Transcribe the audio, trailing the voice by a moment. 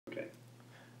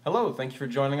Hello, thank you for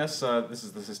joining us. This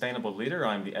is The Sustainable Leader.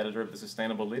 I'm the editor of The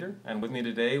Sustainable Leader, and with me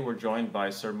today we're joined by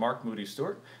Sir Mark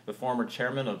Moody-Stuart, the former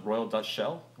chairman of Royal Dutch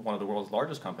Shell, one of the world's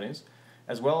largest companies,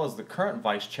 as well as the current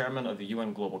vice chairman of the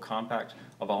UN Global Compact,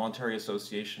 a voluntary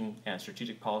association and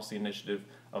strategic policy initiative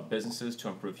of businesses to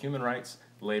improve human rights,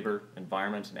 labor,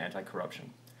 environment, and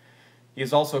anti-corruption. He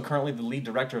is also currently the lead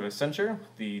director of Accenture,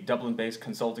 the Dublin-based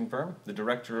consulting firm, the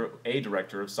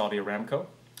director of Saudi Aramco,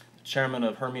 chairman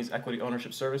of Hermes Equity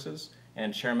Ownership Services,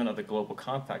 and chairman of the Global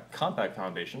Compact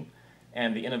Foundation,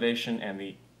 and the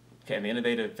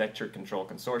Innovative Vector Control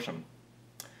Consortium.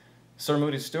 Sir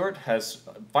Moody-Stuart has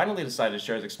finally decided to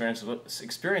share his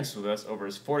experiences with us over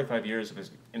his 45 years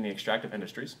in the extractive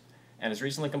industries, and has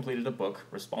recently completed a book,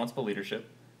 Responsible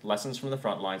Leadership, Lessons from the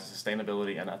Front Lines of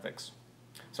Sustainability and Ethics.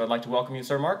 So I'd like to welcome you,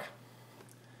 Sir Mark.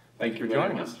 Thank you for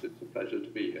joining us. It's a pleasure to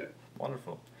be here.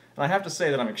 Wonderful. And I have to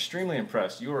say that I'm extremely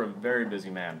impressed. You are a very busy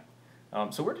man.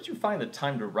 So where did you find the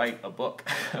time to write a book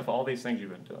of all these things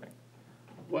you've been doing?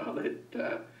 Well,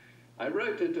 I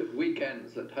wrote it at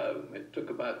weekends at home. It took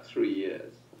about 3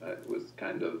 years. It was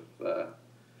kind of,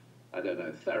 I don't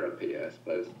know, therapy, I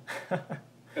suppose.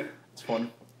 It's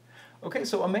wonderful. Okay,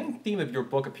 so a main theme of your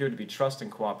book appeared to be trust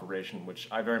and cooperation, which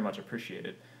I very much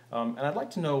appreciated. And I'd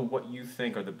like to know what you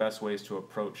think are the best ways to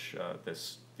approach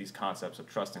these concepts of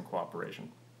trust and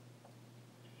cooperation.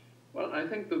 Well, I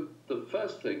think the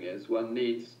first thing is one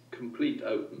needs complete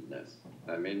openness.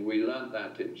 I mean, we learned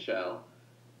that in Shell.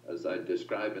 As I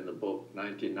describe in the book,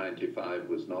 1995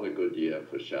 was not a good year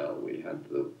for Shell. We had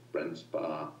the Brent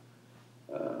Spar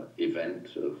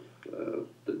event of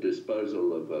the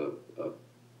disposal of a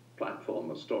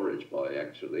platform, a storage buoy,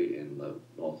 actually, in the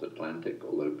North Atlantic,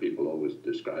 although people always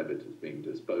describe it as being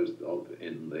disposed of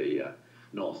in the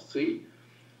North Sea.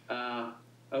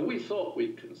 And we thought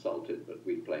we'd consulted, but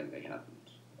we plainly hadn't,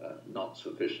 not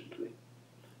sufficiently.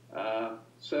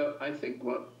 So I think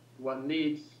what one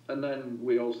needs, and then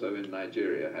we also in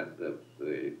Nigeria had the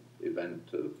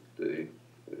event of the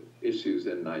issues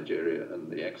in Nigeria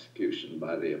and the execution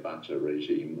by the Abacha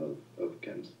regime of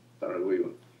Ken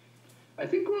Saro-Wiwa. I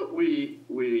think what we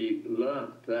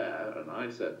learned there, and I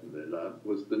certainly learned,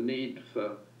 was the need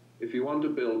for, if you want to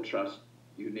build trust,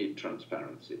 you need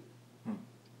transparency.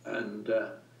 And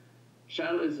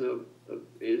Shell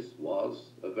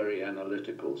was a very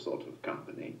analytical sort of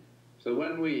company. So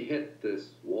when we hit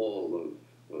this wall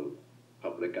of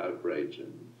public outrage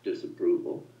and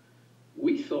disapproval,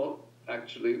 we thought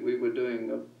actually we were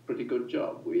doing a pretty good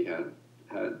job. We had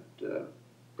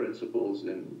principles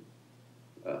in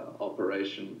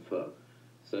operation for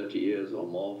 30 years or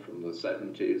more from the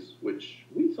 70s, which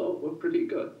we thought were pretty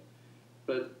good.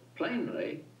 But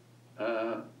plainly,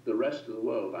 the rest of the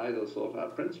world either thought our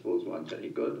principles weren't any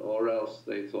good, or else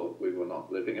they thought we were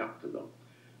not living up to them.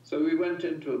 So we went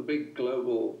into a big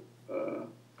global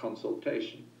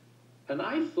consultation. And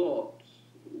I thought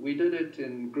we did it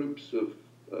in groups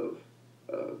of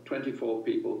 24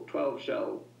 people, 12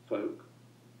 Shell folk,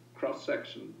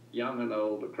 cross-section, young and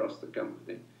old across the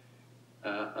company,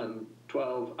 and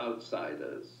 12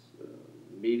 outsiders,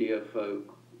 media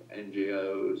folk,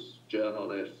 NGOs,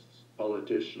 journalists,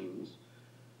 politicians,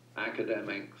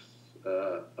 academics,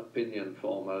 opinion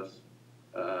formers,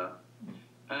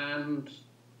 and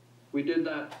we did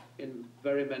that in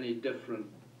very many different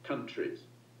countries.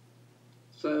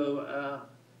 So,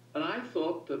 and I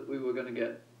thought that we were going to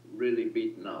get really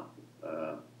beaten up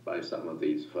by some of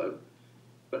these folk,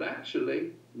 but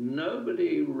actually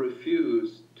nobody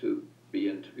refused to be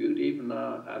interviewed, even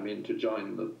to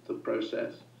join the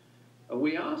process. And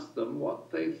we asked them what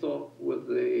they thought were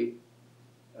the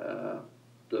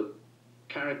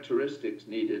characteristics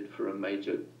needed for a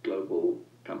major global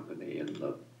company in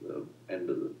the end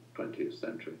of the 20th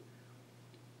century.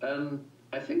 And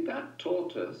I think that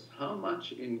taught us how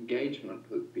much engagement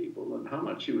with people and how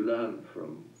much you learn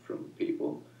from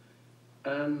people.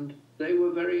 And they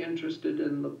were very interested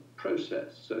in the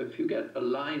process. So if you get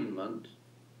alignment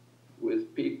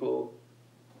with people,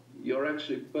 you're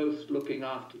actually both looking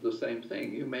after the same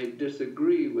thing. You may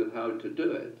disagree with how to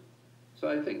do it. So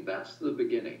I think that's the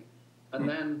beginning. And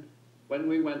then when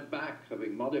we went back,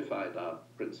 having modified our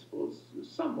principles,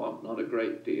 somewhat, not a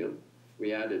great deal,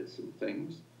 we added some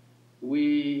things.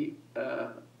 We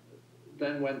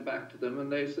then went back to them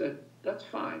and they said, that's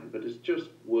fine, but it's just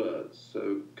words.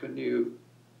 So can you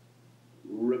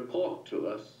report to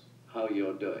us how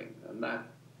you're doing? And that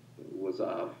was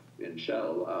in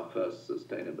Shell, our first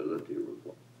sustainability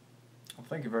report. Well,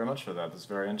 thank you very much for that. That's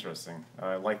very interesting.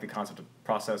 I like the concept of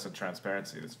process and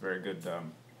transparency. It's very good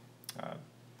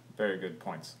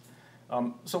points.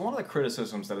 So one of the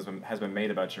criticisms that has been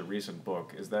made about your recent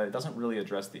book is that it doesn't really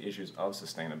address the issues of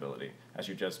sustainability, as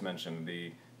you just mentioned,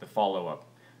 the follow-up.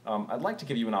 I'd like to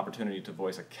give you an opportunity to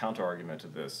voice a counter-argument to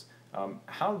this.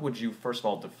 How would you, first of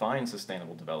all, define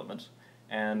sustainable development,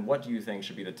 and what do you think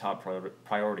should be the top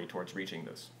priority towards reaching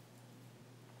this?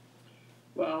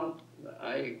 Well,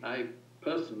 I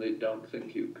personally don't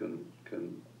think you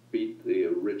can beat the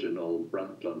original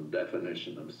Brundtland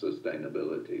definition of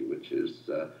sustainability, which is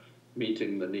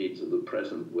meeting the needs of the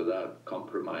present without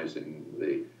compromising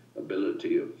the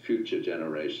ability of future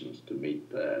generations to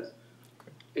meet theirs.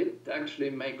 It actually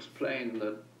makes plain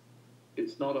that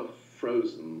it's not a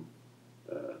frozen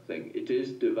thing. It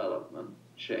is development.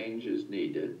 Change is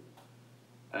needed.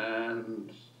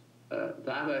 And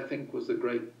that, I think, was a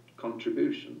great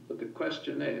contribution. But the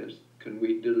question is, can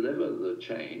we deliver the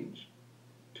change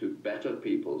to better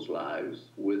people's lives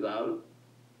without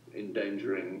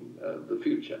endangering the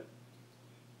future?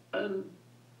 And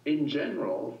in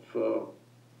general, for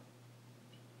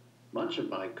much of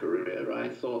my career, I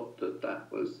thought that that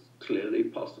was clearly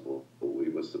possible. We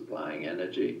were supplying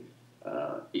energy,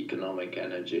 economic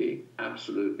energy,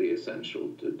 absolutely essential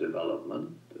to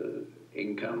development,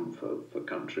 income for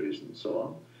countries and so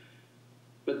on.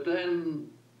 But then,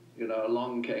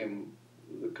 along came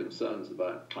the concerns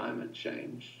about climate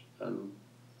change. And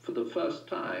for the first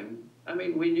time,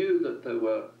 we knew that there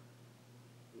were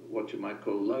what you might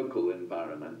call local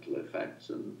environmental effects,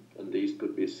 and these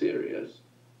could be serious,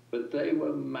 but they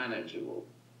were manageable.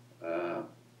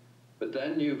 But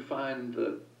then you find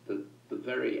that the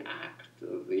very act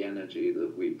of the energy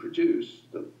that we produce,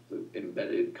 the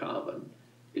embedded carbon,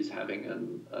 is having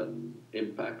an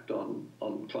impact on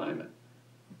climate.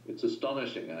 It's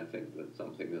astonishing, I think, that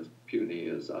something as puny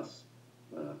as us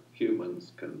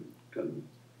humans can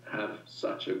have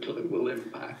such a global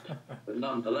impact. But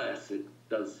nonetheless, it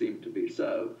does seem to be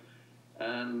so.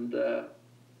 And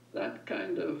that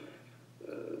kind of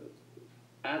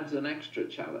adds an extra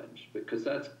challenge, because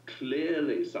that's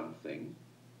clearly something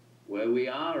where we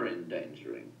are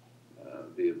endangering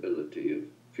the ability of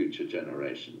future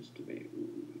generations to meet.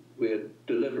 We're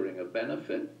delivering a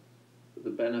benefit, but the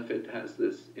benefit has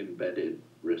this embedded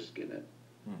risk in it.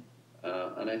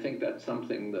 And I think that's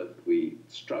something that we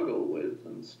struggle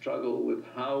with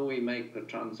how we make the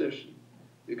transition.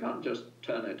 You can't just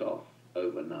turn it off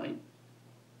overnight.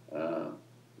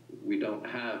 We don't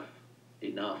have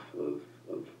enough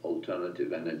of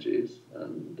alternative energies,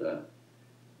 and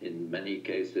in many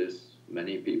cases,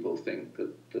 many people think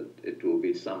that it will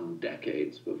be some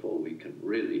decades before we can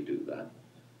really do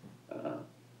that.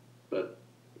 But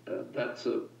that's,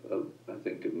 I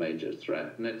think, a major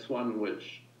threat, and it's one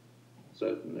which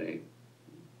certainly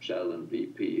Shell and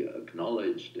BP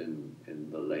acknowledged in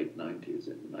the late 90s,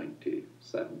 in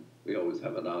 97. We always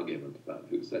have an argument about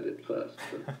who said it first,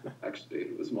 but actually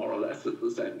it was more or less at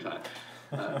the same time.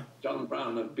 John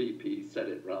Brown of BP said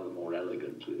it rather more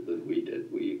elegantly than we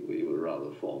did. We were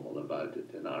rather formal about it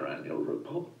in our annual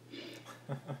report.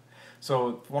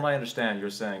 So, from what I understand, you're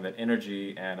saying that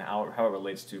energy and how it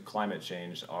relates to climate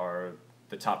change are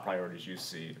the top priorities you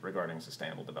see regarding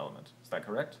sustainable development. Is that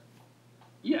correct?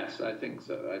 Yes, I think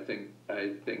so. I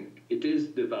think it is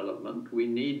development. We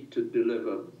need to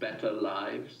deliver better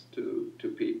lives to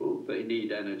people. They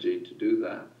need energy to do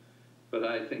that. But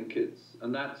I think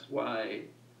and that's why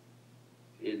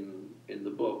in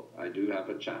the book I do have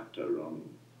a chapter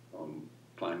on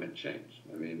climate change.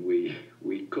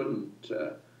 We couldn't,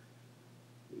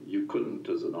 you couldn't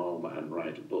as an old man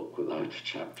write a book without a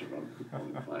chapter on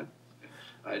climate change.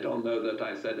 I don't know that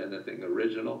I said anything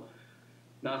original.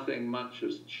 Nothing much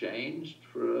has changed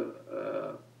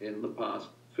in the past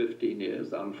 15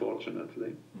 years,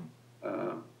 unfortunately,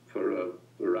 for a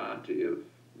variety of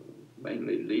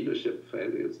mainly leadership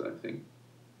failures, I think.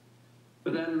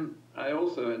 But then I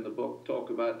also in the book talk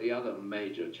about the other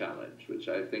major challenge, which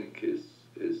I think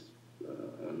is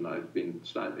and I've been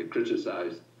slightly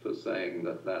criticized for saying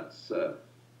that that's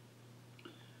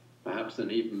perhaps an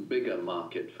even bigger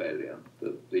market failure,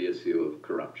 the issue of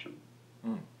corruption.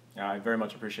 Yeah, I very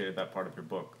much appreciated that part of your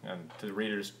book. And to the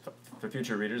readers, for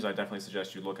future readers, I definitely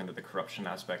suggest you look into the corruption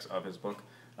aspects of his book.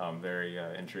 Very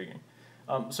intriguing.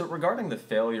 So regarding the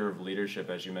failure of leadership,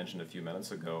 as you mentioned a few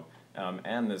minutes ago,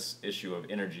 and this issue of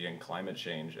energy and climate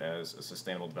change as a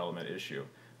sustainable development issue,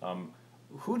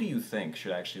 who do you think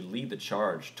should actually lead the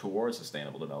charge towards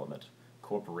sustainable development?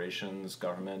 Corporations,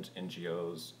 government,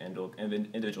 NGOs,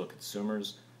 individual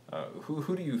consumers?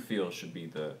 Who do you feel should be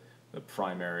the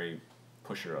primary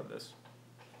pusher of this?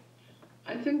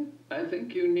 I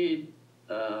think you need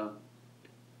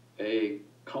a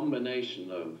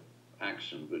combination of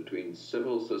action between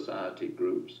civil society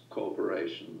groups,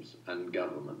 corporations, and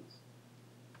governments.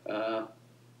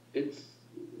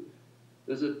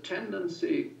 There's a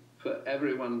tendency for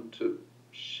everyone to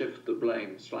shift the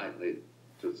blame slightly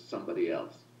to somebody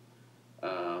else,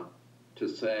 to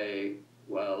say,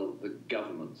 well, the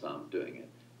governments aren't doing it.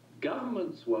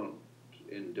 Governments won't,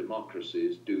 in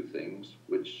democracies, do things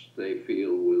which they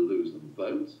feel will lose them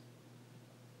votes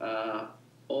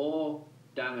or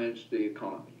damage the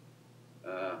economy.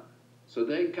 So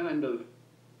they kind of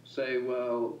say,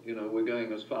 well, you know, we're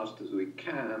going as fast as we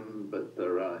can, but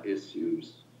there are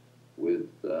issues with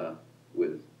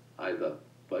either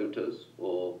voters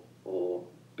or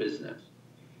business.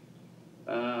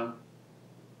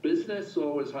 Business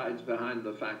always hides behind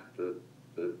the fact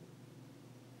that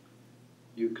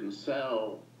you can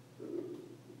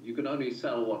only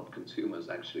sell what consumers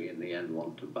actually in the end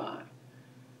want to buy.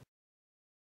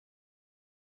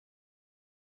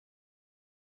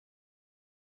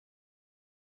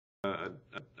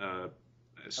 A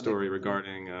story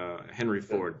regarding Henry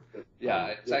Ford. Yeah,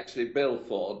 it's actually Bill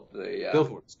Ford, Bill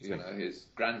Ford, you know, his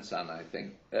grandson, I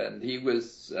think, and he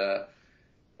was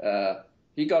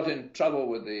he got in trouble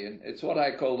with it's what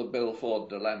I call the Bill Ford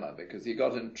dilemma, because he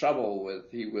got in trouble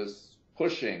he was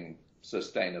pushing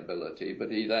sustainability,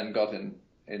 but he then got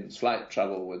in slight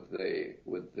trouble with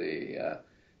the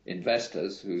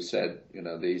investors who said, you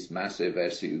know, these massive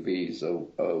SUVs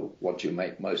are what you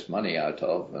make most money out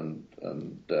of, and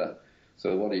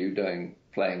so what are you doing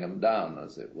playing them down,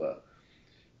 as it were?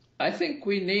 I think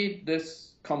we need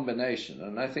this combination,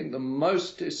 and I think the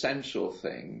most essential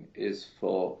thing is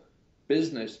for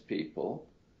business people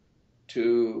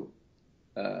to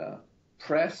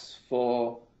press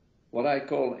for what I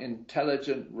call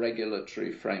intelligent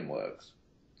regulatory frameworks.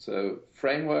 So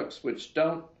frameworks which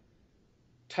don't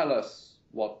tell us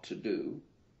what to do,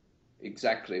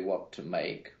 exactly what to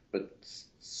make, but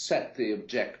set the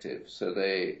objective. So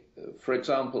they, for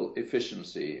example,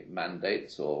 efficiency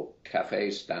mandates or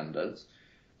CAFE standards,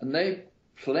 and they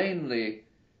plainly,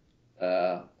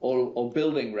 or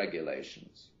building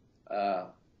regulations.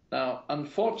 Now,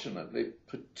 unfortunately,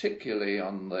 particularly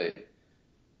on the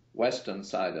western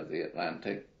side of the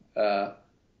Atlantic,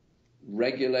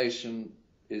 regulation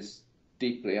is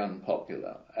deeply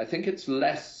unpopular. I think it's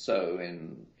less so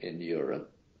in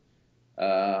Europe,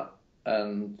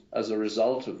 and as a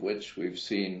result of which we've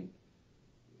seen,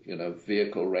 you know,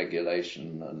 vehicle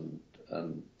regulation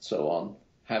and so on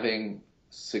having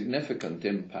significant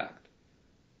impact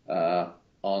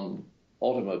on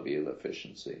automobile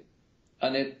efficiency.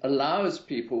 And it allows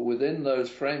people within those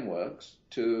frameworks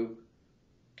to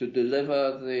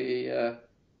deliver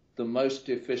the most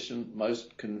efficient,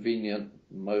 most convenient,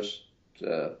 most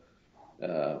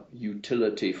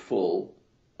utility-full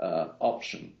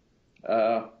option.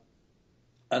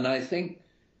 And I think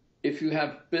if you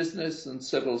have business and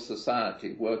civil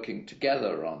society working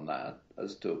together on that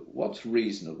as to what's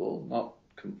reasonable, not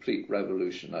complete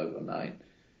revolution overnight,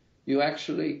 you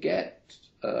actually get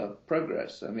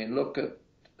progress. I mean, look at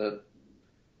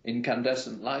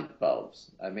incandescent light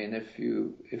bulbs. I mean, if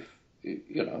you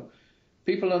know,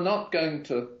 people are not going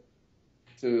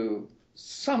to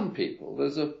some people,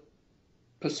 there's a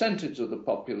percentage of the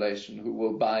population who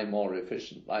will buy more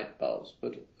efficient light bulbs,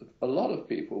 but a lot of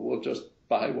people will just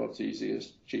buy what's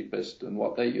easiest, cheapest, and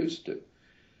what they're used to.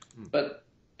 But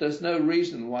there's no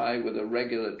reason why with a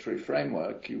regulatory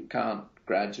framework you can't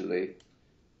gradually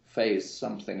phase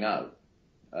something out.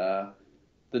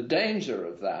 The danger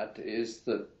of that is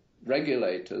that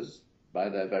regulators, by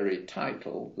their very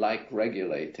title, like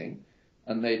regulating,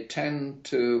 and they tend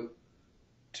to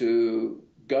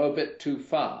go a bit too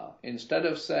far. Instead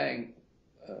of saying,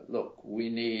 look, we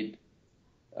need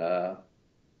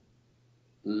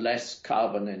less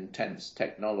carbon-intense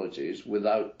technologies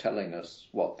without telling us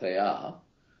what they are,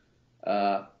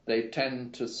 they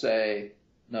tend to say,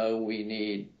 no, we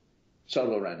need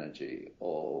solar energy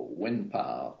or wind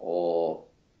power or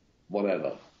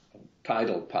whatever,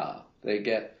 tidal power.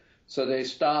 So they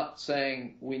start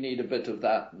saying we need a bit of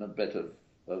that and a bit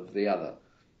of the other.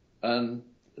 And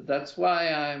that's why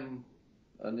I'm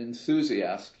an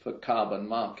enthusiast for carbon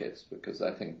markets, because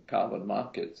I think carbon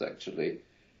markets actually,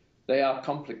 they are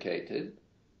complicated,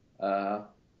 and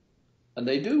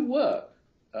they do work.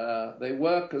 They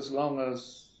work as long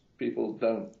as people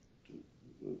don't,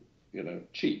 you know,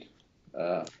 cheat.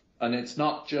 And it's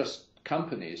not just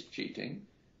companies cheating,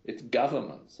 it's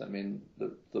governments. I mean,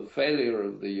 the failure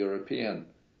of the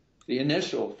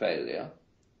initial failure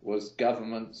was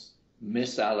governments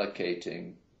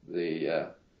misallocating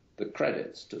the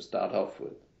credits to start off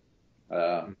with.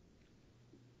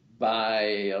 by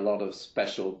a lot of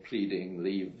special pleading,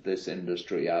 leave this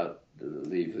industry out,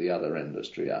 leave the other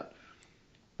industry out.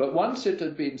 But once it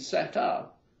had been set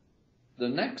up, the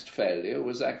next failure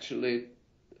was actually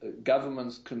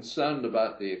governments concerned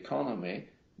about the economy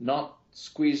not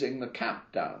squeezing the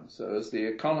cap down. So as the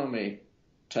economy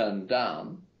turned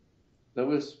down, there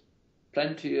was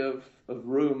plenty of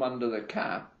room under the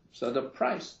cap, so the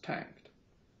price tanked.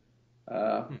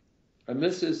 And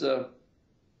this is an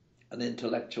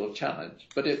intellectual challenge,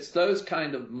 but it's those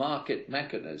kind of market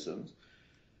mechanisms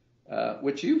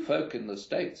which you folk in the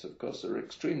States, of course, are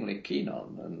extremely keen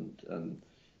on, and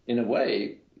in a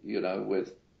way, you know,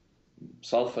 with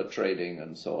sulfur trading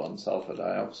and so on, sulfur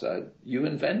dioxide, you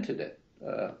invented it.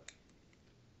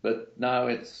 But now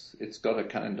it's got a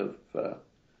kind of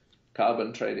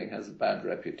carbon trading has a bad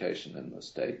reputation in the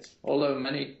States, although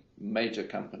many major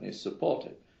companies support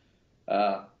it.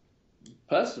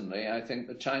 Personally, I think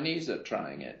the Chinese are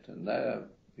trying it, and they're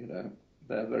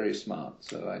very smart.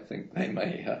 So I think they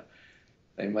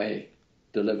may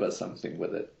deliver something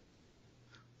with it.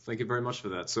 Thank you very much for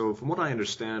that. So from what I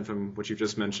understand from what you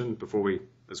just mentioned before we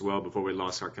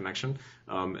lost our connection,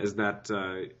 is that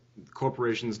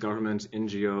corporations, government,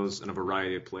 NGOs, and a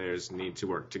variety of players need to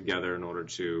work together in order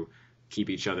to keep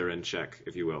each other in check,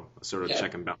 if you will, a sort of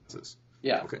check and balances.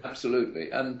 Yeah, okay.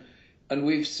 Absolutely. And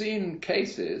we've seen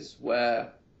cases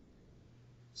where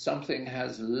something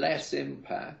has less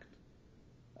impact.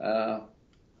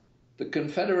 The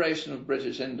Confederation of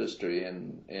British Industry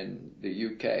in the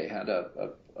UK had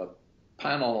a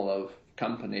panel of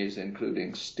companies,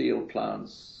 including steel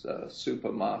plants,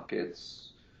 supermarkets,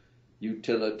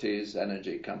 utilities,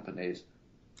 energy companies,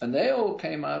 and they all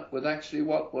came out with actually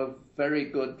what were very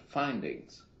good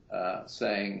findings,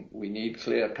 saying we need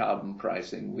clear carbon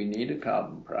pricing, we need a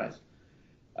carbon price.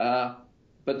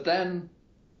 But then,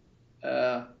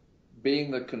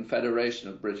 being the Confederation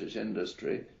of British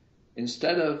Industry,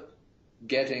 instead of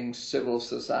getting civil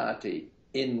society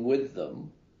in with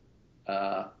them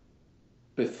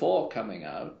before coming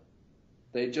out,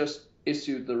 they just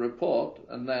issued the report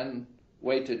and then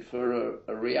waited for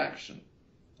a reaction.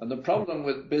 And the problem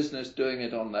with business doing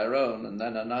it on their own and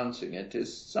then announcing it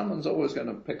is someone's always going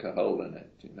to pick a hole in it,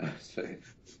 you know. So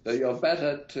you're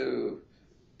better to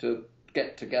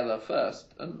get together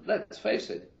first. And let's face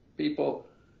it, people,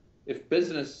 if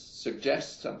business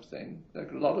suggests something, there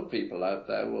are a lot of people out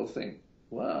there will think,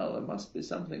 well, there must be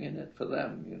something in it for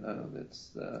them, you know.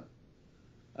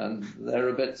 And they're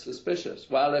a bit suspicious.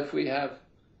 While if we have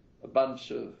a bunch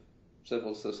of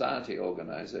civil society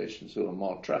organizations who are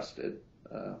more trusted,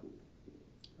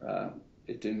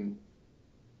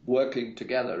 working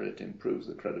together, it improves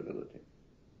the credibility.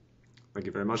 Thank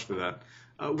you very much for that.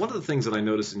 One of the things that I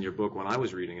noticed in your book when I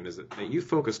was reading it is that you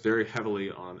focus very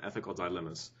heavily on ethical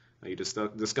dilemmas. You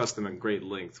discussed them in great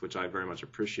length, which I very much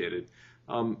appreciated.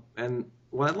 And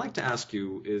what I'd like to ask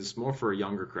you is more for a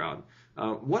younger crowd.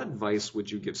 What advice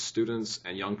would you give students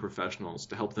and young professionals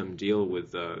to help them deal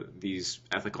with these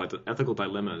ethical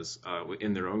dilemmas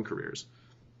in their own careers?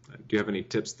 Do you have any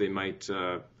tips that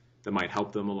might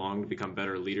help them along to become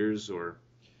better leaders? Or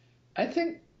I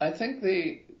think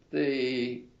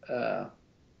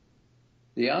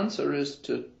the answer is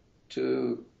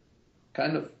to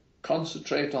kind of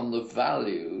concentrate on the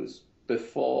values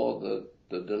before the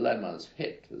dilemmas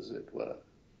hit, as it were.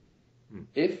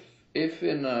 If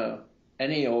in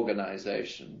any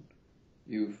organization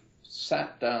you've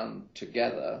sat down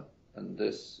together, and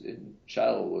this in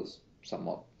Shell was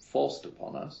somewhat forced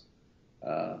upon us,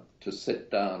 to sit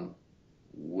down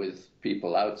with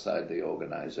people outside the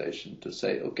organization to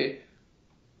say, okay,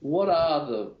 what are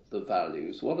the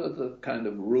values? What are the kind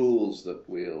of rules that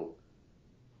we'll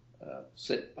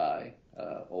sit by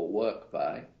or work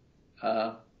by?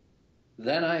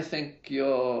 Then I think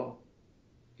you're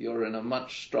in a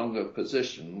much stronger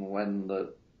position when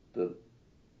the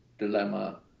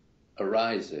dilemma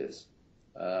arises.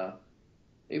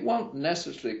 It won't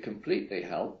necessarily completely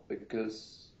help,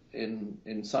 because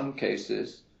in some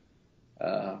cases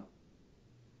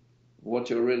what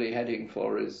you're really heading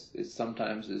for is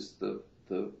sometimes the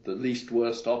least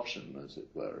worst option, as it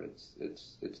were.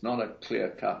 It's not a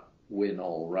clear-cut win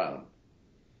all round.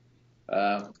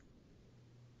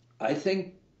 I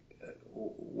think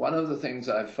one of the things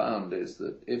I've found is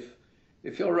that if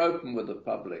you're open with the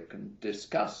public and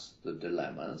discuss the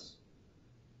dilemmas,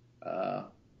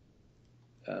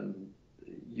 and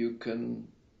you can,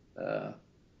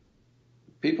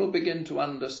 people begin to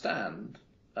understand,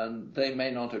 and they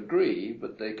may not agree,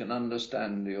 but they can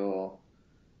understand your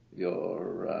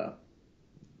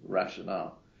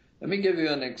rationale. Let me give you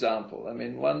an example. I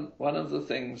mean, one of the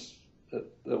things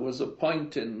there was a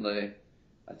point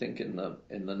I think in the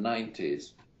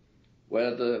 90s,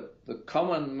 where the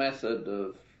common method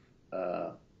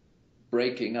of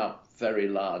breaking up very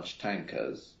large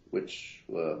tankers, which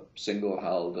were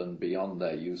single-hulled and beyond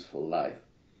their useful life,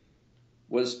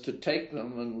 was to take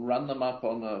them and run them up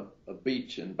on a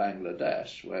beach in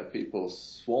Bangladesh where people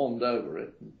swarmed over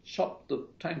it and chopped the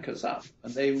tankers up.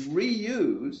 And they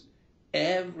reused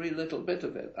every little bit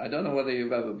of it. I don't know whether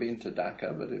you've ever been to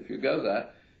Dhaka, but if you go there,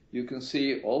 you can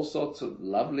see all sorts of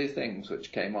lovely things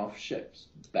which came off ships.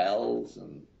 Bells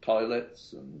and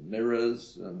toilets and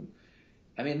mirrors. And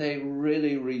I mean, they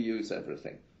really reuse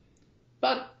everything.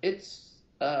 But it's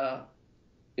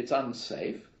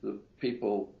unsafe. The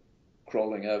people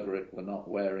crawling over it were not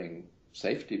wearing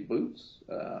safety boots.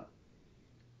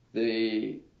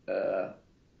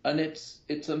 And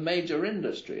it's a major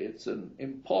industry. It's an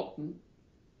important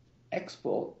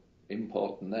import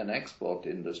and then export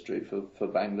industry for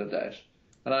Bangladesh.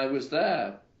 And I was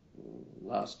there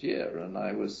last year, and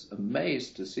I was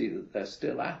amazed to see that they're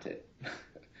still at it.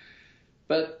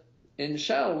 But in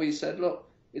Shell, we said, look,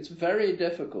 it's very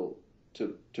difficult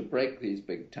to break these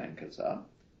big tankers up.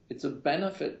 It's a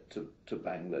benefit to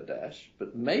Bangladesh,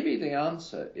 but maybe the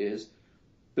answer is,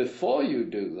 before you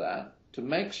do that, to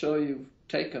make sure you've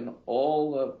taken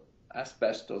all the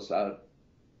asbestos out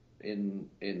in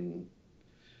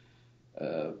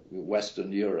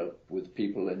Western Europe with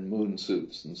people in moon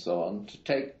suits and so on, to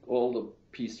take all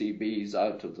the PCBs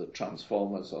out of the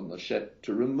transformers on the ship,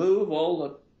 to remove all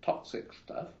the toxic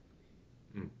stuff,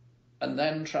 and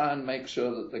then try and make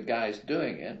sure that the guys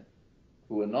doing it,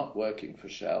 who were not working for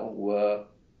Shell, were,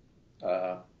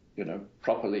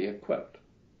 properly equipped.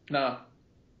 Now,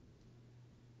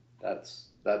 that's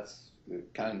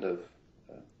kind of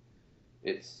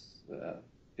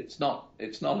it's not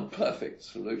a perfect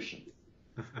solution.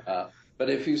 But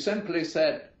if you simply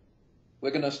said, we're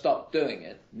going to stop doing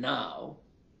it now,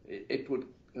 it would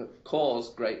cause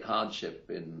great hardship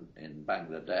in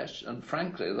Bangladesh, and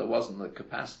frankly, there wasn't the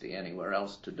capacity anywhere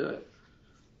else to do it.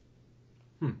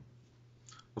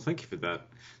 Well, thank you for that.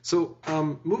 So,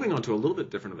 moving on to a little bit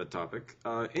different of a topic,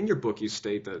 in your book you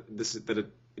state that it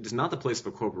is not the place of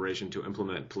a corporation to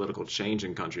implement political change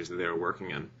in countries that they are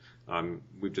working in.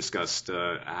 We've discussed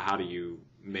how do you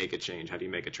make a change, how do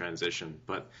you make a transition,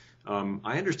 but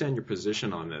I understand your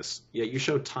position on this, yet you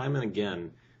show time and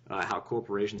again how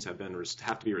corporations have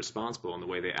to be responsible in the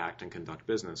way they act and conduct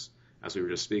business, as we were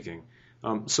just speaking.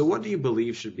 So what do you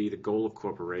believe should be the goal of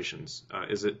corporations?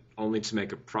 Is it only to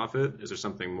make a profit? Is there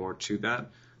something more to that?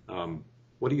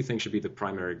 What do you think should be the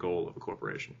primary goal of a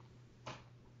corporation?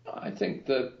 I think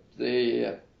that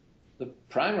the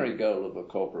primary goal of a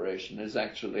corporation is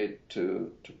actually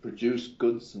to produce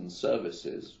goods and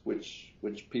services which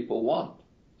people want.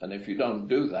 And if you don't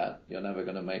do that, you're never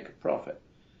going to make a profit.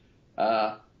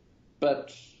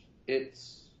 But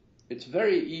it's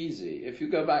very easy. If you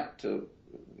go back to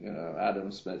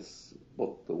Adam Smith's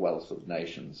book, The Wealth of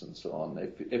Nations, and so on,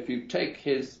 if you take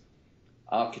his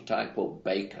archetypal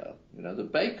baker, the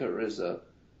baker is a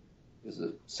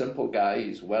simple guy.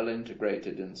 He's well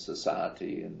integrated in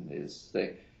society, and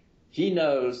he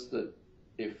knows that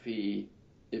if he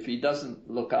doesn't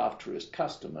look after his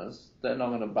customers, they're not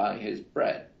going to buy his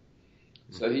bread.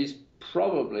 So he's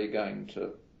probably going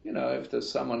to, if there's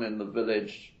someone in the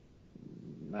village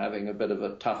having a bit of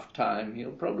a tough time,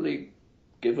 he'll probably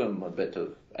give them a bit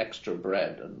of extra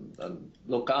bread and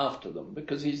look after them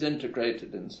because he's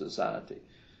integrated in society.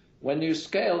 When you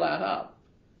scale that up,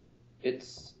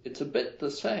 it's a bit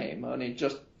the same, only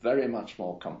just very much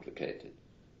more complicated.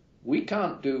 We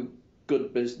can't do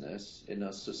good business in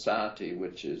a society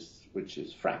which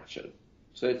is fractured.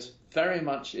 So it's very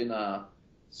much in our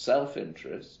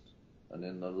self-interest and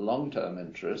in the long-term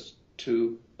interest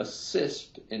to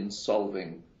assist in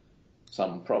solving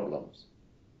some problems.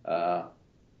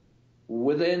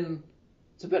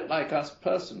 It's a bit like us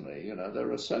personally,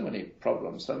 there are so many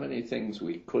problems, so many things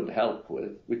we could help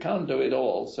with. We can't do it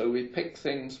all, so we pick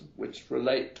things which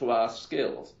relate to our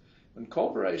skills. And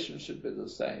corporations should be the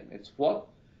same. It's what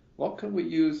can we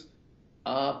use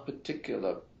our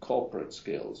particular corporate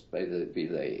skills, be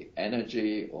they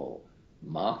energy or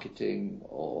marketing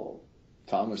or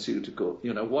pharmaceutical,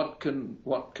 what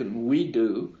can we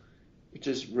do which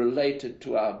is related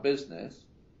to our business,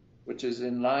 which is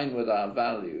in line with our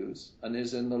values and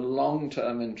is in the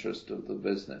long-term interest of the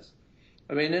business.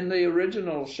 I mean, in the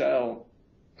original Shell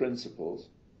principles,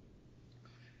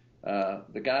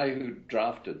 the guy who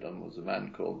drafted them was a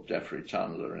man called Jeffrey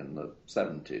Chandler in the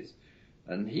 70s.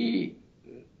 And he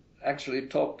actually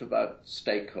talked about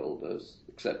stakeholders,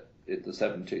 except in the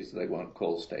 70s they weren't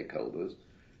called stakeholders.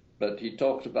 but he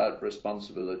talked about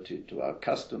responsibility to our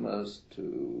customers,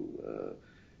 to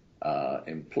our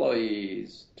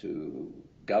employees, to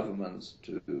governments,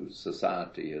 to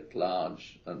society at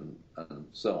large, and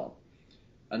so on,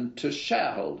 and to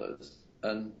shareholders.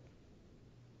 And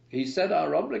he said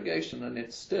our obligation, and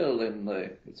it's still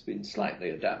it's been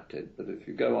slightly adapted, but if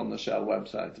you go on the Shell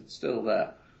website, it's still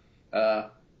there.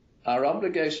 Our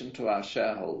obligation to our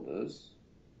shareholders,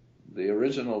 the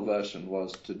original version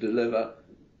was to deliver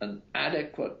an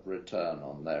adequate return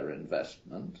on their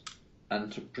investment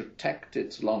and to protect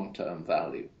its long-term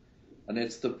value. And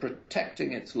it's the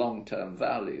protecting its long-term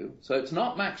value. So it's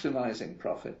not maximizing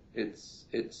profit. It's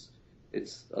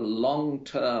a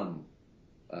long-term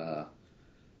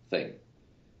thing.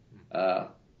 I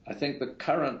think the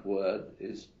current word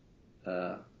is,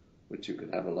 which you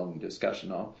could have a long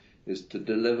discussion on, is to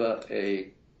deliver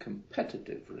a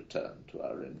competitive return to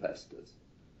our investors.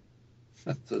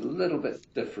 That's a little bit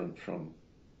different from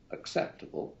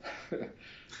acceptable.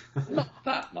 Not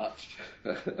that much.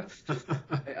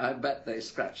 I bet they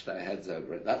scratch their heads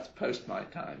over it. That's post my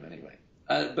time anyway.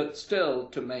 But still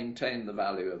to maintain the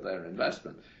value of their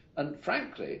investment. And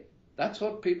frankly, that's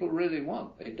what people really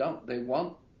want. They don't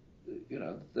want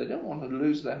to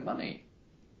lose their money.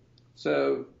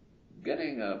 So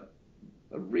getting a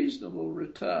reasonable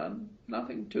return,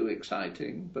 nothing too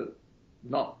exciting, but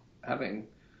not having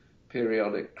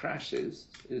periodic crashes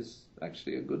is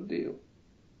actually a good deal.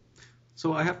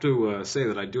 So I have to say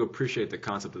that I do appreciate the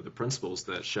concept of the principles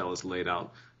that Shell has laid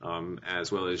out,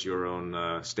 as well as your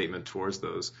own statement towards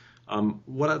those.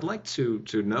 What I'd like to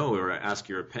know or ask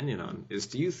your opinion on is,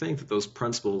 do you think that those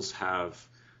principles have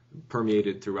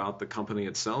permeated throughout the company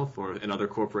itself or in other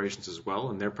corporations as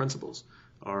well, and their principles?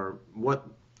 Or what,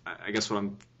 I guess what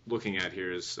I'm looking at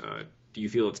here is, do you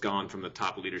feel it's gone from the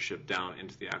top leadership down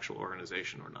into the actual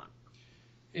organization or not?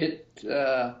 It's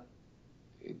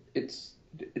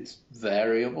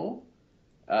variable.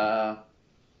 I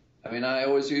mean, I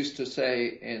always used to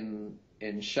say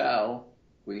in Shell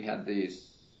we had these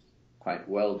quite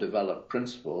well-developed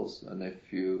principles, and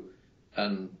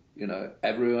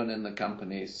everyone in the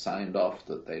company signed off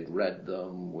that they'd read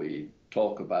them. We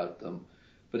talk about them,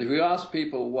 but if you ask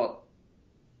people what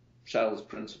Shell's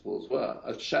principles were,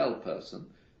 a Shell person,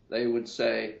 they would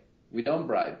say we don't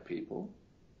bribe people.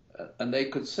 And they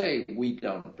could say we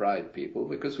don't bribe people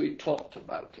because we talked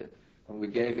about it and we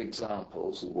gave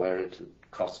examples of where it had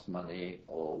cost money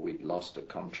or we'd lost a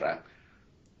contract.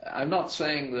 I'm not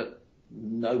saying that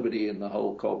nobody in the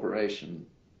whole corporation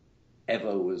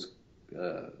ever was,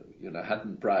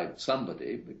 hadn't bribed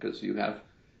somebody, because you have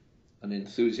an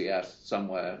enthusiast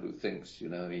somewhere who thinks, he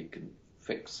can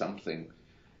fix something.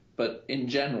 But in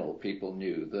general, people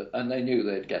knew that, and they knew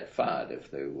they'd get fired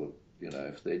if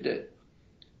they did.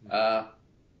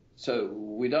 So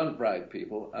we don't bribe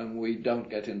people and we don't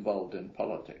get involved in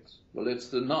politics. Well, it's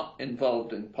the not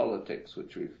involved in politics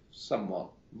which we've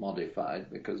somewhat modified,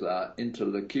 because our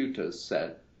interlocutors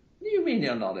said, you mean you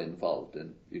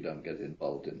don't get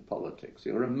involved in politics?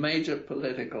 You're a major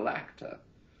political actor.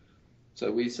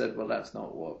 So we said, well, that's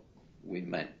not what we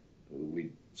meant.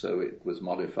 So it was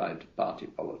modified to party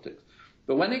politics.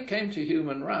 But when it came to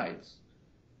human rights,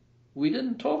 we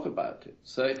didn't talk about it.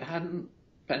 So it hadn't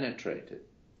penetrated.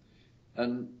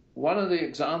 And one of the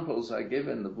examples I give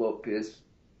in the book is,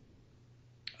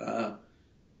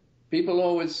 people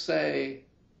always say,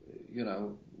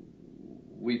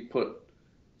 we put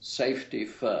safety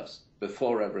first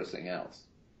before everything else.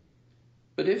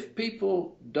 But if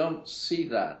people don't see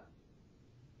that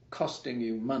costing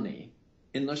you money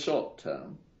in the short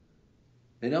term,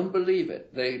 they don't believe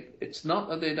it. It's not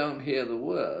that they don't hear the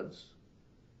words.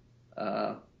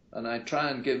 And I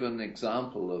try and give an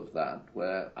example of that,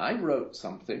 where I wrote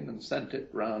something and sent it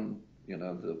round,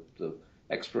 the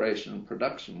exploration and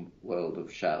production world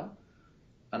of Shell.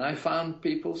 And I found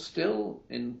people still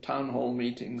in town hall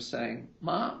meetings saying,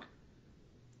 Mark,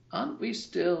 aren't we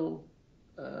still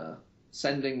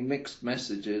sending mixed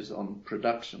messages on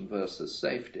production versus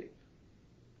safety?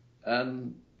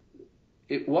 And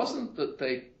it wasn't that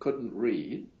they couldn't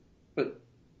read, but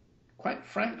quite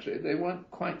frankly, they weren't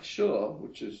quite sure,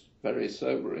 which is very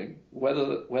sobering,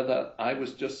 whether I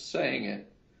was just saying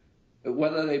it,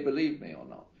 whether they believed me or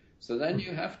not. So then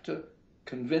you have to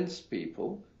convince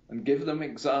people and give them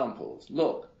examples.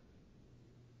 Look,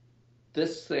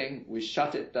 this thing, we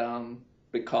shut it down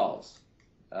because.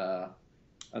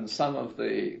 And some of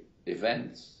the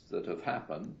events that have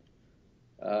happened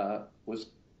was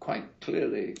quite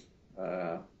clearly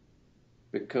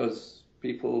because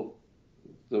people,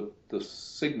 the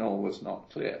signal was not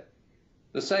clear.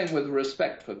 The same with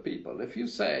respect for people. If you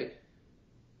say,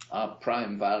 our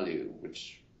prime value,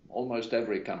 which almost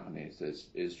every company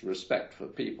is respect for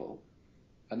people.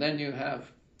 And then you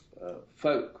have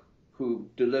folk who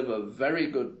deliver very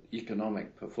good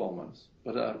economic performance,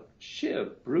 but are sheer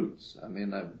brutes. I mean,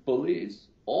 they're bullies,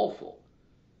 awful.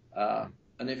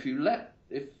 And if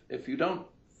you don't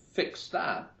fix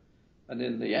that, and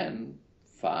in the end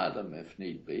fire them if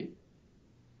need be,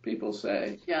 people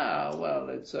say, yeah, well,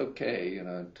 it's okay, you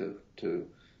know, to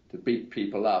beat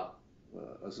people up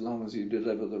as long as you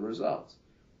deliver the results.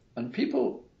 And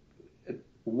people,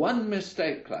 one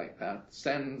mistake like that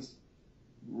sends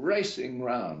racing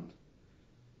round,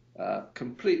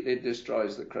 completely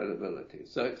destroys the credibility.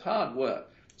 So it's hard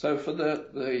work. So for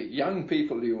the young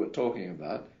people you were talking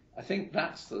about, I think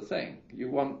that's the thing. You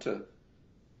want to,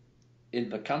 in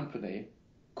the company,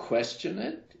 question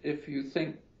it if you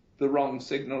think the wrong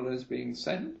signal is being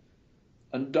sent,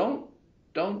 and don't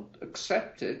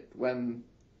accept it when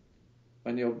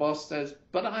your boss says,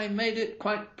 but I made it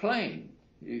quite plain.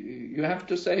 You have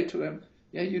to say to him,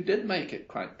 yeah, you did make it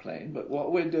quite plain, but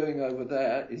what we're doing over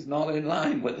there is not in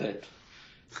line with it.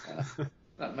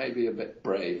 That may be a bit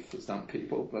brave for some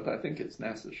people, but I think it's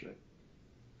necessary.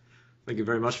 Thank you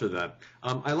very much for that.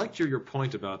 I liked your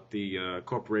point about the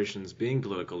corporations being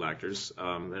political actors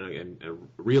and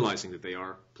realizing that they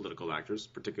are political actors,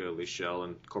 particularly Shell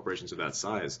and corporations of that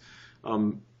size.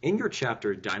 In your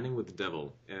chapter, Dining with the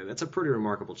Devil, that's a pretty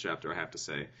remarkable chapter, I have to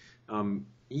say.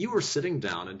 You were sitting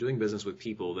down and doing business with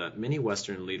people that many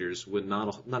Western leaders would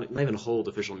not even hold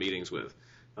official meetings with.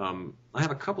 I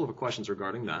have a couple of questions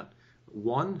regarding that.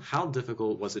 One, how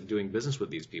difficult was it doing business with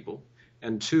these people?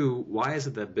 And two, why is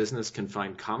it that business can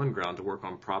find common ground to work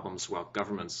on problems while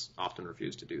governments often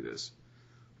refuse to do this?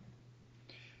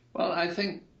 Well, I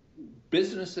think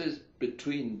businesses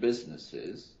between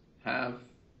businesses have,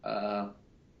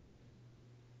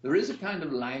 there is a kind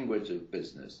of language of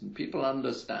business, and people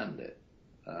understand it.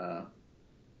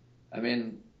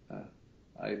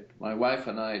 My wife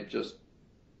and I just,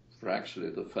 for actually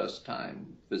the first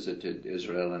time, visited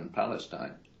Israel and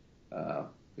Palestine.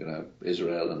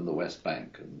 Israel and the West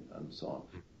Bank and so on.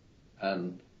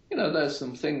 And, there's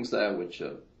some things there which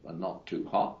are not too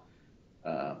hot,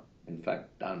 in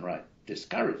fact, downright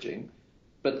discouraging.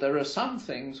 But there are some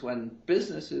things when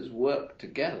businesses work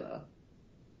together,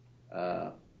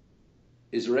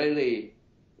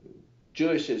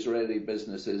 Jewish Israeli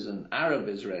businesses and Arab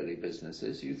Israeli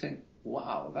businesses, you think,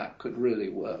 wow, that could really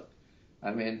work.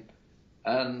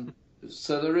 And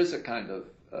so there is a kind of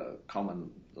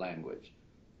common language.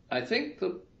 I think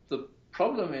the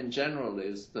problem in general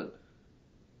is that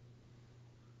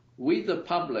we, the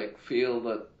public, feel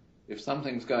that if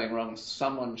something's going wrong,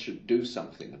 someone should do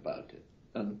something about it.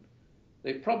 And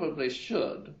they probably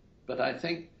should, but I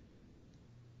think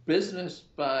business,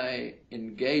 by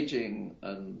engaging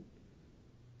and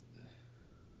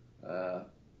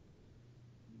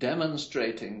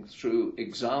demonstrating through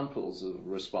examples of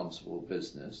responsible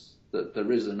business that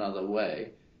there is another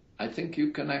way, I think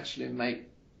you can actually make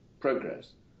progress.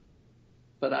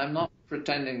 But I'm not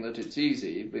pretending that it's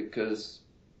easy, because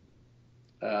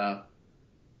I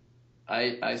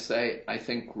say I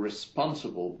think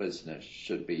responsible business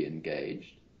should be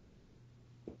engaged.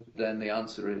 Then the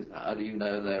answer is, how do you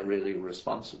know they're really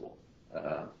responsible?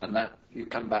 And that you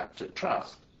come back to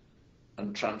trust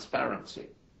and transparency.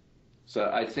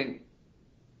 So I think,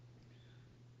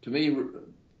 to me,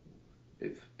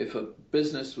 if a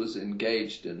business is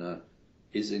engaged in a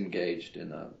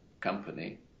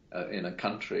company, in a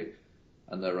country,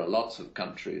 and there are lots of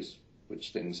countries which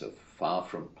things are far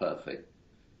from perfect,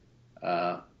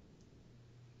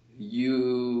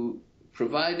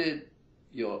 provided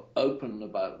you're open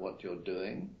about what you're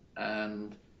doing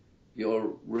and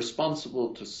you're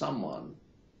responsible to someone,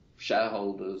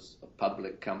 shareholders, a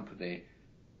public company,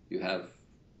 you have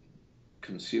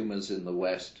consumers in the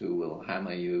West who will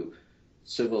hammer you,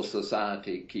 civil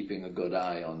society keeping a good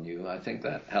eye on you, I think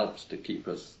that helps to keep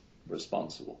us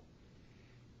responsible.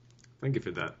 Thank you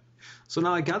for that. So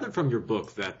now I gathered from your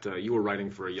book that you were writing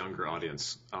for a younger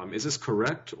audience. Is this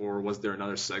correct, or was there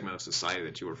another segment of society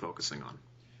that you were focusing on?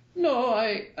 No,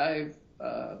 I've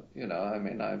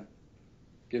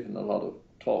given a lot of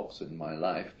talks in my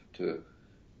life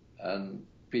and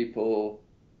people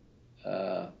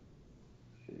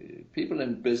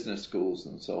in business schools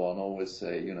and so on always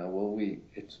say,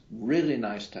 it's really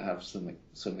nice to have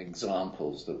some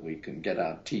examples that we can get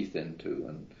our teeth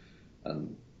into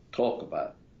and talk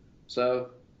about. So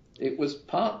it was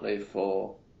partly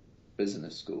for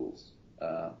business schools,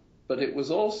 but it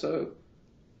was also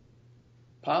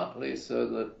partly so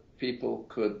that people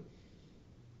could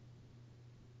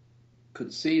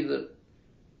see that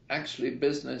actually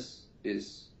business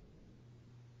is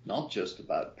not just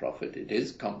about profit. It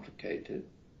is complicated.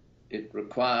 It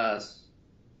requires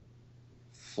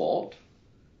thought.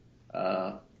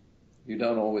 You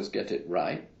don't always get it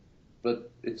right,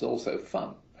 but it's also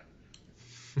fun.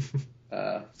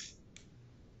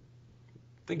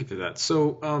 Thank you for that.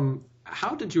 So,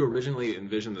 how did you originally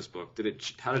envision this book?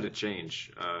 How did it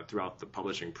change throughout the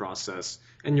publishing process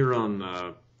and your own,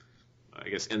 I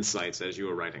guess, insights as you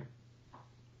were writing?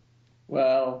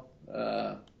 Well,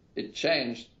 it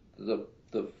changed. The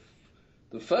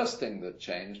first thing that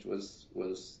changed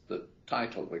was the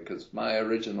title, because my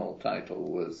original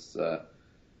title was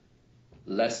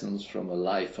Lessons from a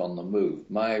Life on the Move.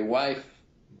 My wife,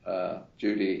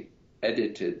 Judy,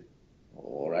 edited,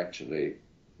 or actually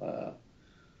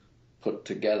put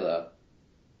together,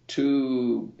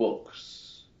 2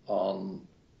 books on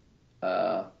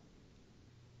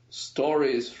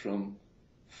stories from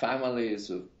families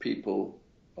of people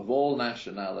of all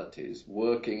nationalities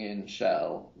working in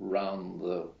Shell around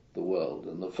the world.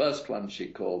 And the first one she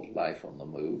called Life on the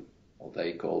Move, or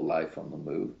they called Life on the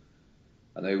Move.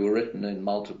 And they were written in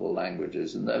multiple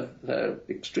languages, and they're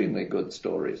extremely good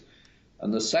stories.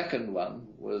 And the second one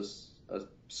was a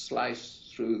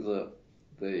slice through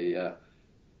the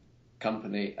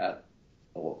company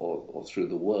or through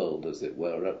the world, as it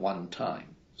were, at one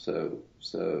time. So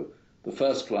the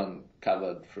first one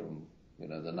covered from the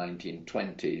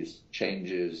 1920s,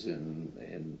 changes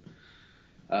in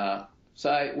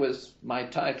so it was, my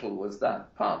title was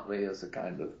that, partly as a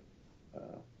kind of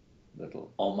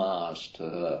little homage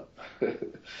to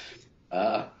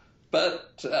her.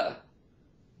 But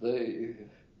the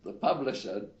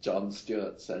publisher, John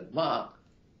Stewart, said, Mark,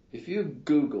 if you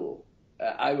Google,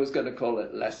 I was going to call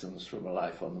it Lessons from a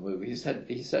Life on the Move. He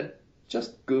said,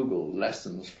 just Google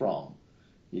lessons from.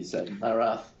 He said, there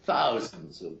are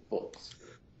thousands of books.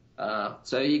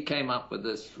 So he came up with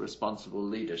this responsible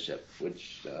leadership,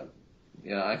 which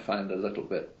I find a little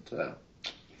bit,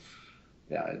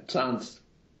 it sounds,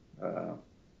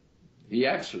 he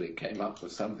actually came up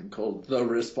with something called The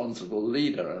Responsible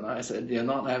Leader. And I said, you're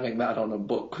not having that on a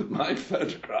book with my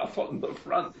photograph on the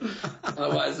front.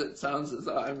 Otherwise it sounds as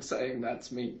though I'm saying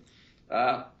that's me.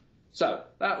 So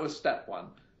that was step one.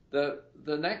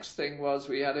 The next thing was,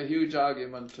 we had a huge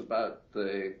argument about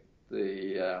the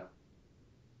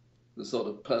sort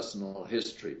of personal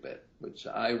history bit, which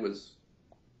I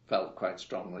felt quite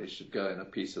strongly should go in a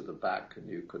piece at the back, and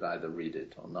you could either read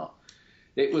it or not.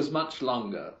 It was much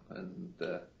longer, and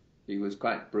he was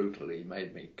quite brutal. He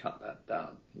made me cut that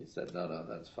down. He said, no,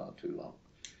 that's far too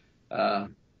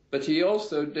long. But he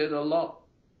also did a lot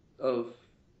of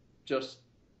just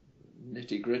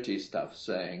nitty-gritty stuff,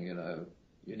 saying,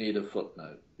 you need a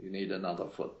footnote, you need another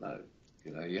footnote,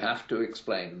 you have to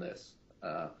explain this.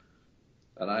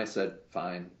 And I said,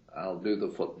 fine, I'll do the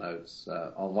footnotes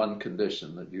on one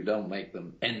condition, that you don't make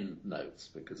them end notes,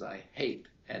 because I hate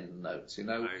end notes.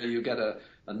 You get a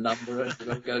number and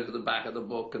you go to the back of the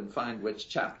book and find which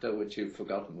chapter, which you've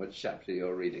forgotten which chapter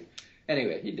you're reading.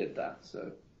 Anyway, he did that.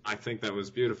 So I think that was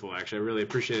beautiful, actually. I really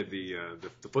appreciate the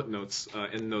footnotes.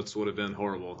 End notes would have been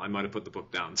horrible. I might have put the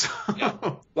book down. So. Yeah.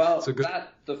 Well, so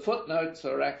the footnotes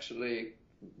are actually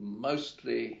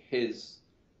mostly his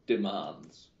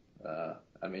demands.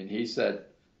 He said,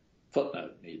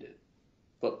 footnote needed,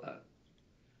 footnote.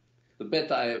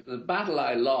 The battle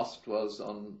I lost was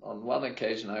on one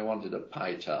occasion I wanted a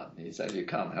pie chart, and he said, you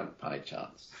can't have pie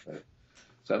charts.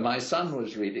 So my son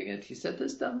was reading it. He said,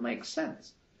 this doesn't make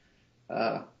sense.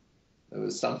 There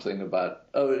was something about,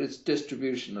 it's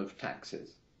distribution of taxes.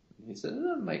 He said, it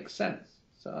doesn't make sense.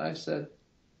 So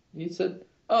he said,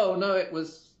 oh, no, it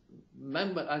was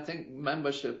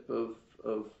membership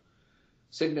of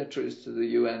signatories to the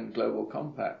UN Global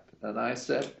Compact. And I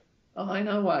said, oh, I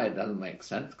know why it doesn't make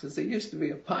sense, because there used to be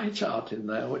a pie chart in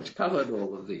there which covered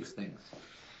all of these things.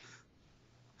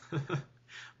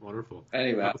 Wonderful.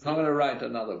 Anyway, I'm not going to write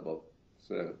another book,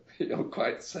 so you're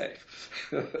quite safe.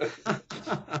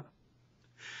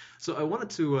 So I wanted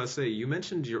to say, you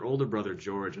mentioned your older brother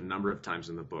George a number of times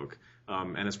in the book,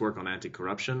 and his work on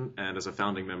anti-corruption, and as a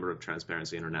founding member of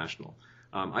Transparency International.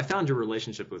 I found your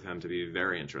relationship with him to be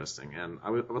very interesting, and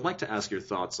I would like to ask your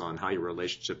thoughts on how your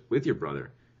relationship with your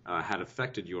brother had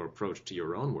affected your approach to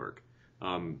your own work.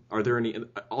 Are there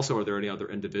any other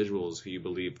individuals who you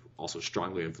believe also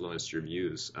strongly influenced your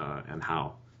views, and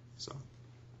how? So.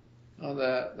 Oh,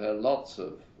 there are lots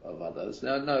of others.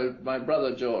 No, my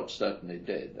brother George certainly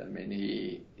did.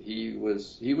 He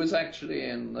was actually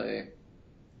in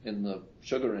the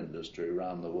sugar industry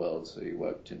around the world. So he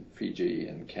worked in Fiji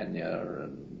and Kenya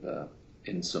and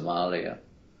in Somalia.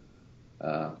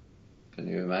 Can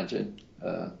you imagine?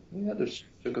 He had a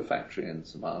sugar factory in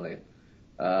Somalia.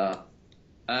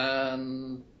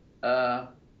 And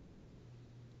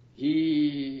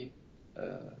he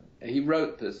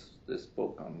wrote this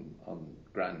book on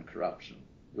grand corruption,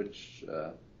 which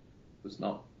was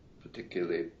not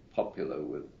particularly popular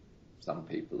with some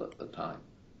people at the time.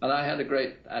 And I had a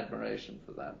great admiration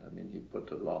for that. I mean, he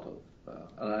put a lot of,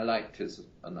 and I liked his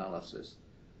analysis.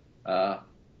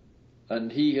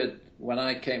 And he had, when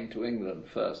I came to England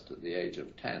first at the age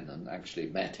of 10 and actually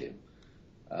met him,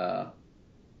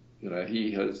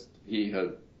 he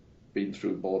had been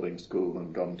through boarding school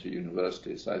and gone to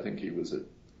university. So I think he was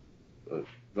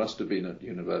must have been at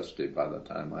university by the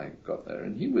time I got there.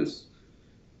 And he was,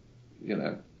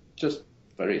 just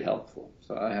very helpful.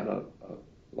 So I had a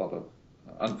lot of,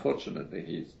 unfortunately,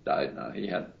 he's died now. He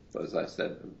had, as I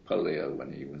said, polio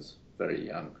when he was very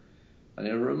young. And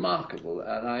they're remarkable.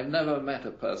 And I've never met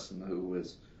a person who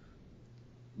was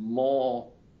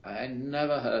more, I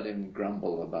never heard him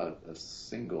grumble about a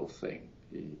single thing.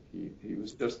 He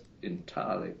was just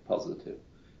entirely positive,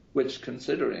 which,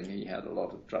 considering he had a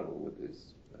lot of trouble with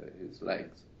his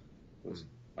legs, was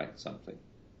quite something.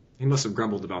 He must have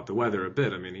grumbled about the weather a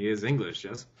bit. I mean, he is English,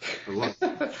 yes?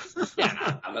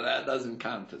 Yeah, but that doesn't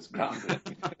count as grumbling.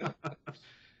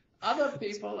 Other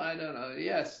people, I don't know.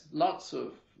 Yes, a lot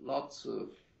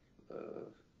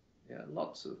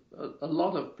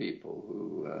of people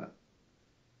who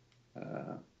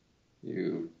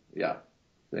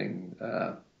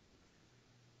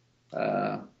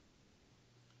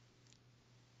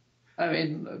I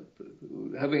mean,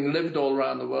 having lived all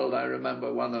around the world, I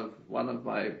remember one of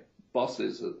my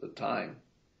bosses at the time,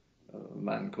 a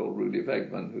man called Rudy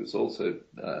Wegman, who's also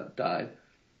died.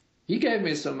 He gave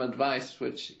me some advice,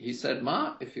 which he said,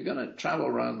 Mark, if you're going to travel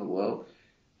around the world,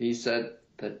 he said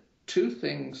that two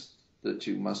things that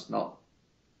you must not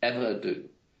ever do.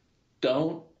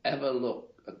 Don't ever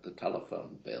look at the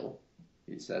telephone bill,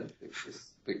 he said,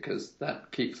 because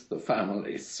that keeps the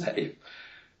family safe.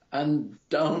 And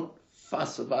don't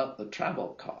fuss about the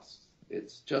travel costs.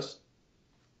 It's just,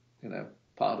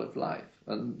 part of life.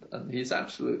 And he's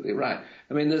absolutely right.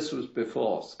 I mean, this was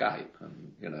before Skype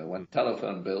and, when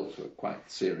telephone bills were quite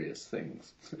serious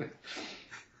things.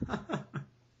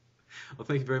 Well,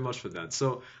 thank you very much for that.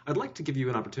 So I'd like to give you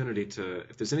an opportunity to,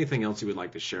 if there's anything else you would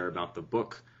like to share about the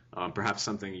book, perhaps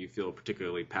something you feel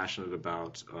particularly passionate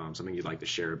about, something you'd like to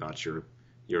share about your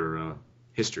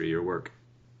history, your work.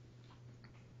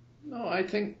 No, I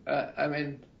think, I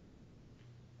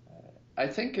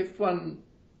think if one,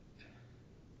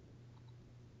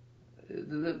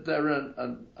 there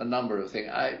are a number of things.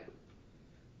 I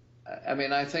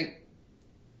think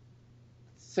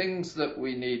things that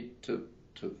we need to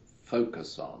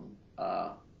focus on.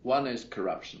 One is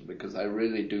corruption, because I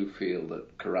really do feel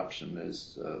that corruption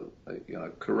is,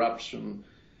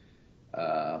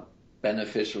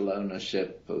 beneficial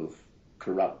ownership of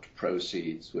corrupt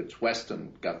proceeds, which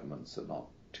Western governments are not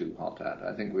too hot at.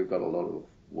 I think we've got a lot of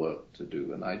work to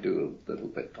do, and I do a little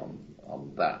bit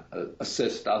on that,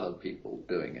 assist other people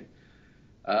doing it.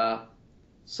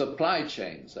 Supply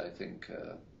chains, I think,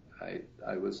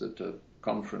 I was at a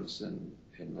conference in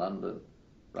London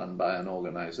run by an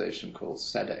organization called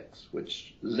SEDEX,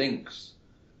 which links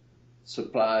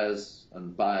suppliers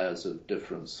and buyers of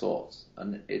different sorts.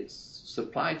 And its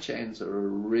supply chains are a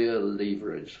real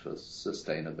leverage for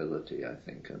sustainability, I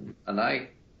think. And I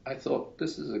thought,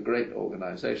 this is a great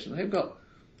organization. They've got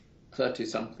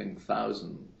 30-something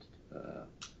thousand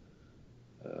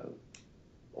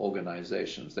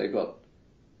organizations. They've got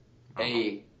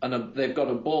they've got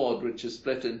a board which is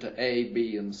split into A,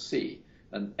 B, and C.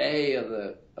 And A are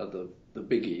the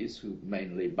biggies who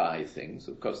mainly buy things.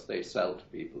 Of course, they sell to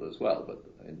people as well, but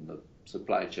in the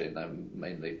supply chain, they're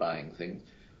mainly buying things.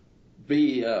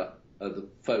 B are the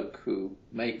folk who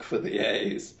make for the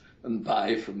A's and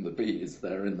buy from the B's.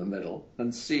 They're in the middle.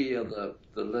 And C are the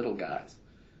little guys.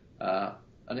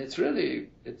 And it's really,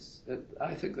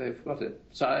 I think they've got it.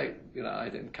 So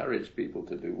I'd encourage people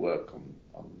to do work on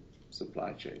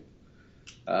supply chain.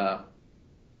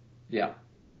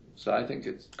 So I think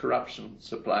it's corruption,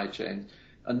 supply chain,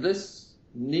 and this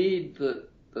need that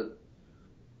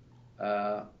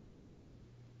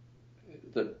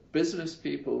business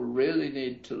people really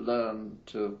need to learn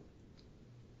to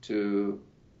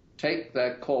take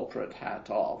their corporate hat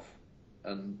off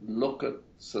and look at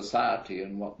society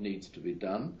and what needs to be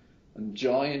done, and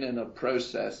join in a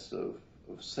process of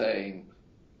saying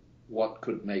what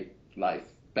could make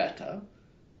life better,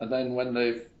 and then when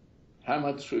they've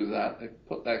hammered through that, they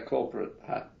put their corporate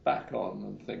hat back on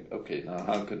and think, okay, now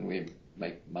how can we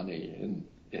make money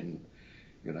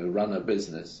run a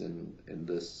business in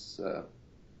this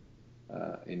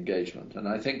engagement. And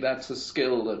I think that's a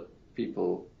skill that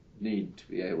people need to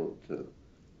be able to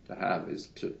have, is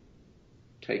to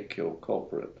take your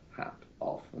corporate hat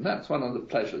off. And that's one of the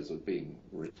pleasures of being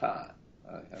retired.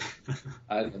 I have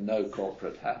either no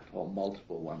corporate hat or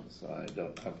multiple ones, so I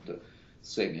don't have to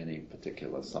sing any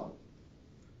particular song.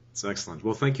 That's excellent.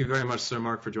 Well, thank you very much, Sir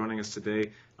Mark, for joining us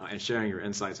today and sharing your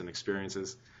insights and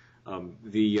experiences.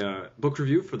 The book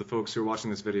review, for the folks who are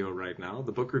watching this video right now,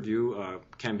 the book review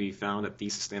can be found at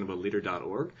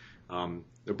thesustainableleader.org.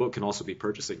 The book can also be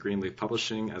purchased at Greenleaf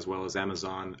Publishing, as well as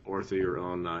Amazon, or through your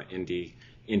own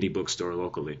indie bookstore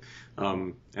locally.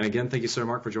 And again, thank you, Sir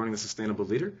Mark, for joining the Sustainable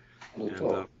Leader.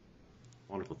 Wonderful.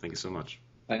 Wonderful. Thank you so much.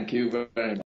 Thank you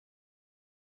very much.